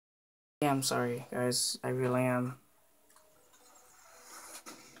Yeah, I'm sorry, guys. I really am.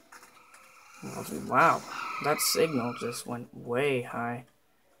 Wow, that signal just went way high.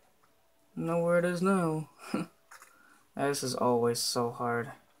 Know where it is now. This is always so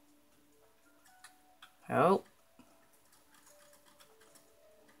hard. Help.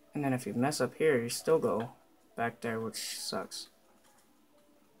 And then if you mess up here, you still go back there, which sucks.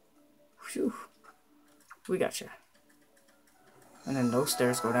 Phew. We gotcha. And then those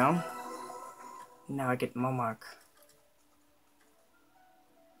stairs go down. Now I get my mark.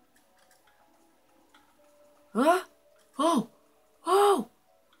 Huh? Oh! Oh!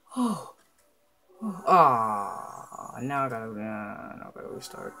 Oh! Oh! Ah! Now I gotta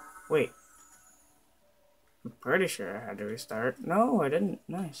restart. Wait. I'm pretty sure I had to restart. No, I didn't.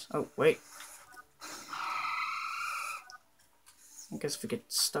 Nice. Oh, wait. I guess if we get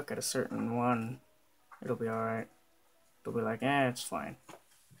stuck at a certain one, it'll be alright. It'll be like, it's fine.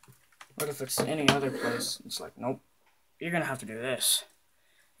 What if it's any other place? It's like, nope. You're gonna have to do this.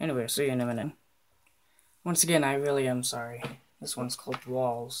 Anyway, see you in a minute. Once again, I really am sorry. This one's called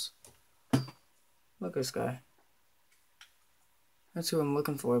Walls. Look at this guy. That's who I'm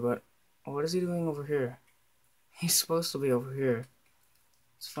looking for, but what is he doing over here? He's supposed to be over here.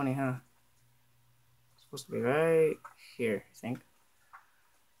 It's funny, huh? It's supposed to be right here, I think.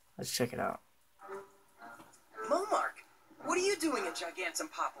 Let's check it out. Momark, what are you doing in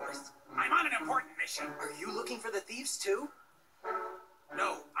Gigantompopolis? I'm on an important mission. Are you looking for the thieves too?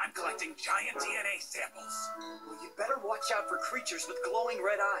 No, I'm collecting giant DNA samples. Well, you'd better watch out for creatures with glowing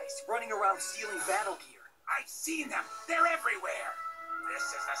red eyes running around stealing battle gear. I've seen them. They're everywhere.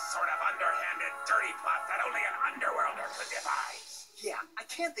 This is the sort of underhanded, dirty plot that only an underworlder could devise. Yeah, I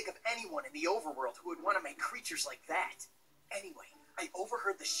can't think of anyone in the overworld who would want to make creatures like that. Anyway, I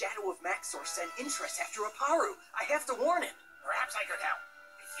overheard the Shadow of Maxor send interest after Aparu. I have to warn him. Perhaps I could help.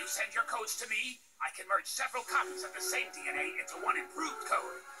 If you send your codes to me, I can merge several copies of the same DNA into one improved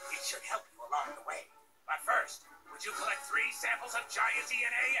code. It should help you along the way. But first, would you collect 3 samples of giant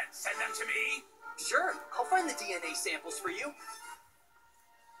DNA and send them to me? Sure, I'll find the DNA samples for you.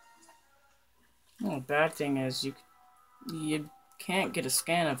 Well, the bad thing is you can't get a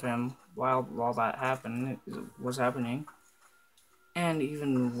scan of him while that was happening. And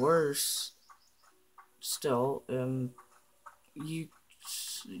even worse, still, you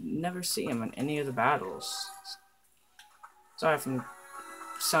never see him in any of the battles. Sorry if it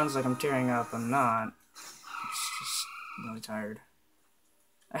sounds like I'm tearing up. I'm not. I'm just really tired.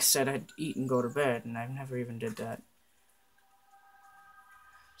 I said I'd eat and go to bed, and I never even did that.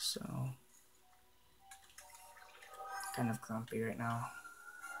 So, kind of grumpy right now.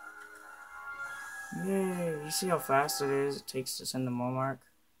 Yay, you see how fast it takes to send the Momark?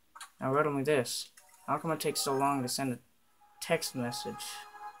 Now riddle me this. How come it takes so long to send a text message?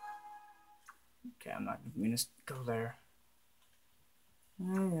 Okay, I'm not going to go there.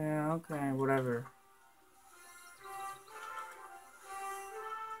 Oh, yeah, okay, whatever.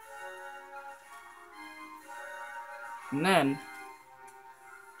 And then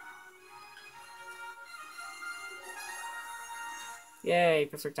yay,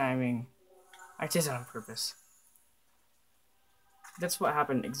 perfect timing. I did it on purpose. That's what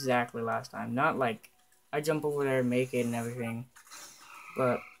happened exactly last time. Not like I jump over there, make it and everything,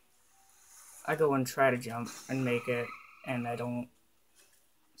 but I go and try to jump and make it, and I don't.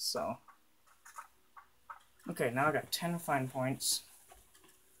 So okay, now I got 10 fine points.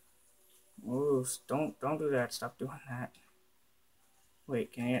 Ooh, don't do that. Stop doing that.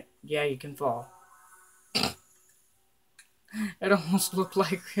 Wait, can you? Yeah, you can fall. It almost looked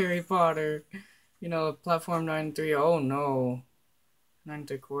like Harry Potter. You know, platform 9-3. Oh no. 9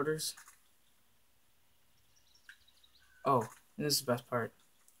 3/4. Oh, and this is the best part.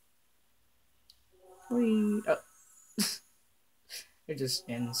 Whee! Oh. It just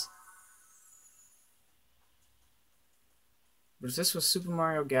ends. But if this was Super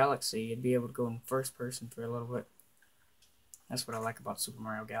Mario Galaxy, you'd be able to go in first person for a little bit. That's what I like about Super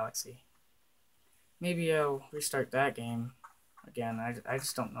Mario Galaxy. Maybe I'll restart that game again. I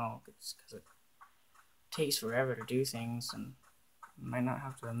just don't know. It's because it takes forever to do things, and you might not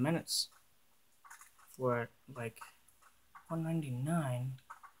have the minutes for it. Like, 199?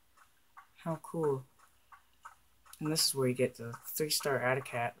 How cool. And this is where you get the 3-star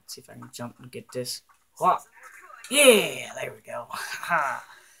Atacat. Let's see if I can jump and get this. Whoa! Yeah! There we go. Ha!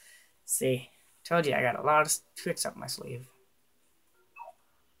 See, told you I got a lot of tricks up my sleeve.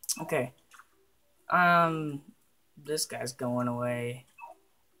 Okay. This guy's going away.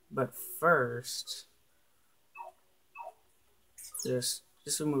 But first, just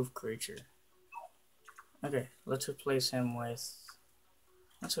remove creature. Okay, let's replace him with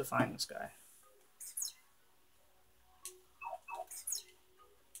Let's go find this guy.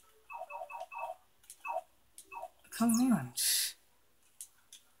 Come on.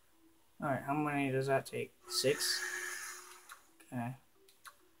 Alright, how many does that take? 6? Okay.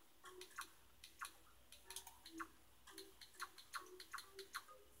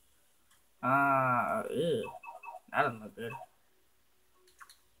 Ew. That doesn't look good.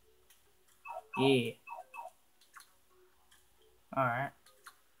 Yeah. Alright.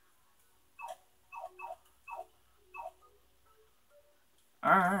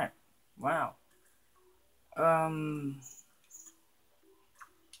 Alright. Wow.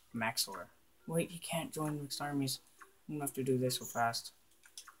 Maxor. Wait, you can't join mixed armies. I'm gonna have to do this real fast.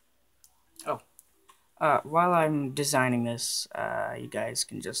 Oh. While I'm designing this, you guys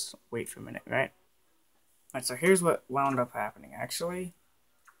can just wait for a minute, right? Alright, so here's what wound up happening, actually.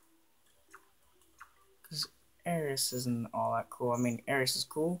 Because Eris isn't all that cool. I mean, Eris is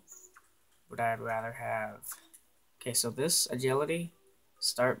cool, but I'd rather have... Okay, so this agility,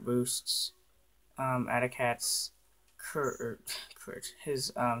 start boosts, Adakat's courage,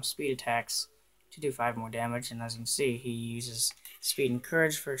 his speed attacks to do 5 more damage, and as you can see, he uses speed and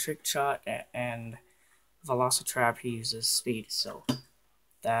courage for a trick shot, and Velocitrap he uses speed, so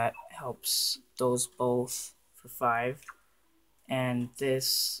that helps those both for 5. And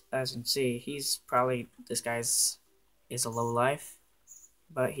this, as you can see, this guy's is a low life,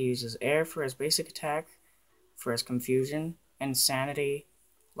 but he uses air for his basic attack, for his confusion, insanity,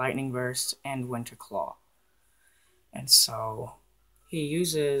 lightning burst, and winter claw. And so he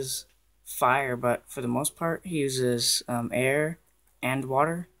uses fire, but for the most part he uses air and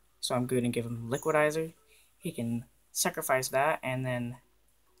water, so I'm going to give him liquidizer. He can sacrifice that, and then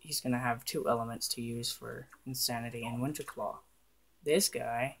he's going to have 2 elements to use for insanity and winter claw. This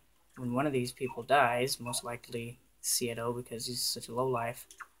guy, when one of these people dies, most likely Ciedo because he's such a low life,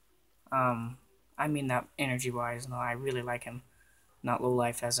 I mean that energy-wise, no, I really like him. Not low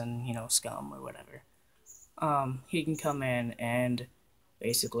life as in, you know, scum or whatever. He can come in and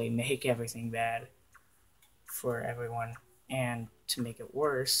basically make everything bad for everyone. And to make it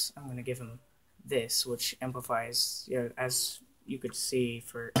worse, I'm going to give him this, which amplifies, you know, as you could see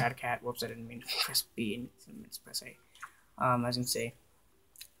for Adakat. Whoops, I didn't mean to press B, and press A. As you can see,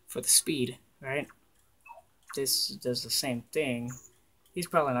 for the speed, right? This does the same thing. He's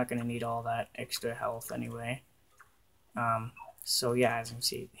probably not going to need all that extra health anyway. So yeah, as you can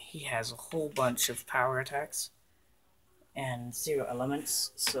see, he has a whole bunch of power attacks and 0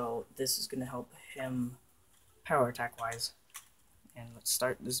 elements, so this is going to help him power attack wise. And let's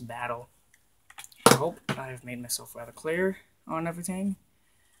start this battle. I hope I've made myself rather clear on everything.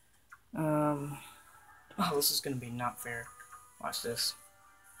 Oh, this is going to be not fair. Watch this.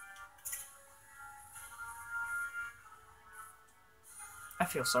 I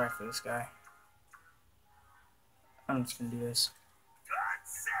feel sorry for this guy. I'm just going to do this.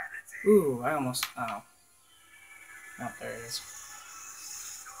 Ooh, I almost... Oh. Oh, there it is.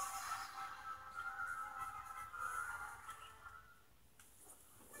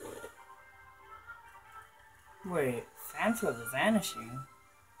 Wait, Phantom the Vanishing?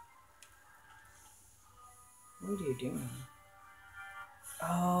 What are you doing?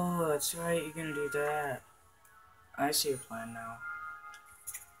 Oh, that's right, you're gonna do that. I see your plan now.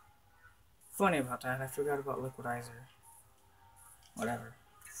 Funny about that, I forgot about Liquidizer. Whatever.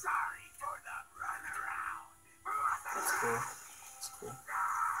 Sorry for the runaround. That's cool. That's cool.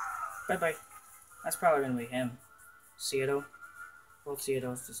 Bye-bye. That's probably gonna be him. Ciedo. Both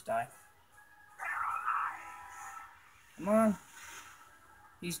Ciedos just die. Come on.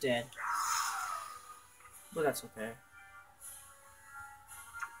 He's dead. But that's okay.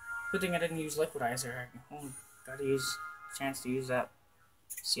 Good thing I didn't use Liquidizer. I only got to use chance to use that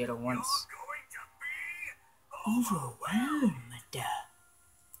Ciedo once. Overwhelmed.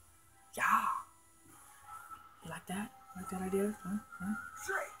 Yeah. You like that? Like that idea? Huh?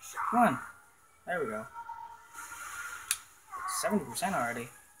 Come on. There we go. 70% already.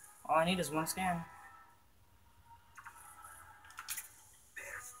 All I need is 1 scan.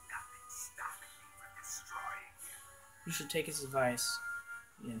 You should take his advice.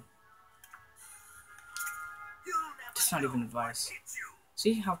 Yeah. That's not even advice.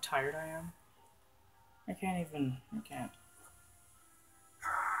 See how tired I am? I can't.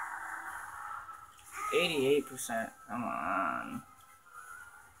 88%. Come on. I'm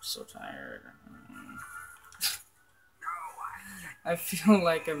so tired. I feel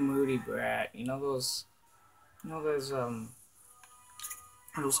like a moody brat. You know those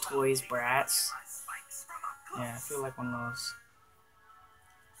toys brats? Yeah, I feel like one of those.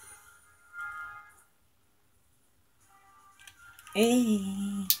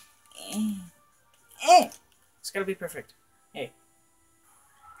 Eh, eh, eh. It's gotta be perfect. Hey.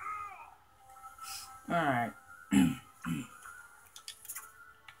 Alright.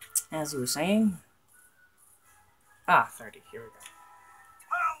 As you were saying. 30. Here we go.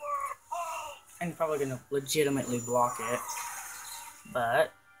 I'm probably gonna legitimately block it.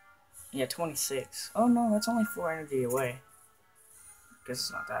 But, yeah, 26. Oh no, that's only 4 energy away. Guess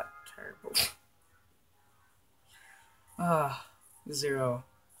it's not that terrible. 0.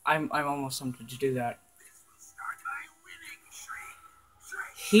 I'm almost tempted to do that.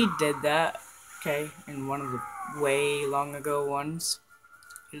 He did that, okay, in one of the way long ago ones.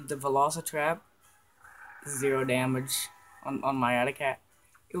 He did the Velocitrap. 0 damage on my Atacat.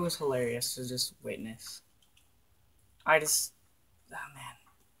 It was hilarious to just witness. Oh man.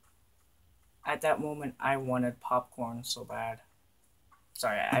 At that moment, I wanted popcorn so bad.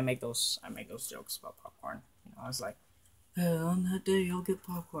 Sorry, I make those jokes about popcorn. You know, I was like, on that day, I'll get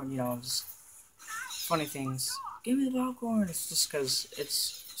popcorn. You know, just funny things. Give me the popcorn. It's just because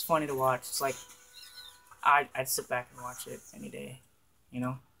it's funny to watch. It's like I'd sit back and watch it any day. You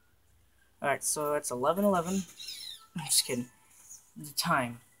know. All right, so it's 11:11. I'm just kidding. The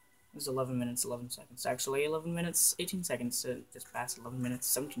time is 11 minutes 11 seconds. Actually, 11 minutes 18 seconds. Just past 11 minutes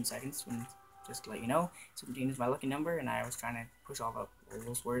 17 seconds. When, just to let you know, 17 is my lucky number, and I was trying to push all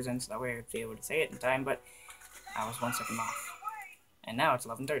those words in so that way I'd be able to say it in time, but I was 1 second off. And now it's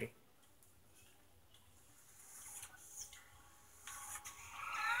 11:30.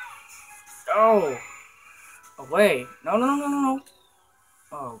 Oh! Away! No, no, no, no, no, no!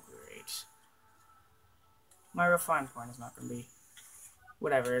 Oh, great. My refine point is not going to be...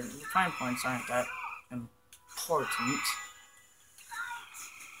 Whatever, refine points aren't that important.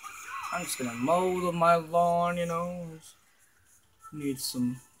 I'm just gonna mow my lawn, you know. Need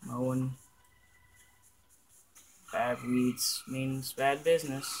some mowing. Bad weeds means bad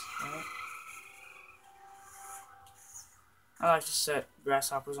business. Right? I like to set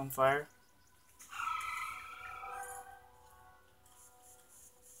grasshoppers on fire.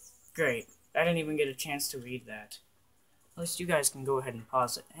 Great. I didn't even get a chance to read that. At least you guys can go ahead and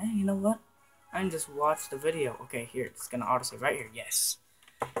pause it. And you know what? I can just watch the video. Okay, here. It's gonna autosave right here. Yes.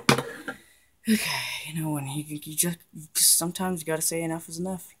 Okay, you know when you just sometimes you gotta say enough is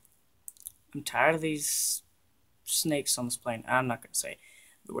enough. I'm tired of these snakes on this plane. I'm not gonna say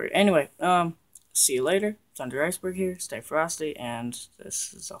the word. Anyway, see you later. Thunder Iceberg here. Stay frosty, and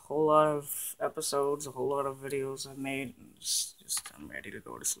this is a whole lot of episodes, a whole lot of videos I've made. Just I'm ready to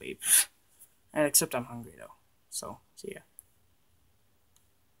go to sleep. And except I'm hungry though. So see ya.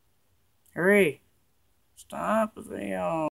 Hurry! Stop the video.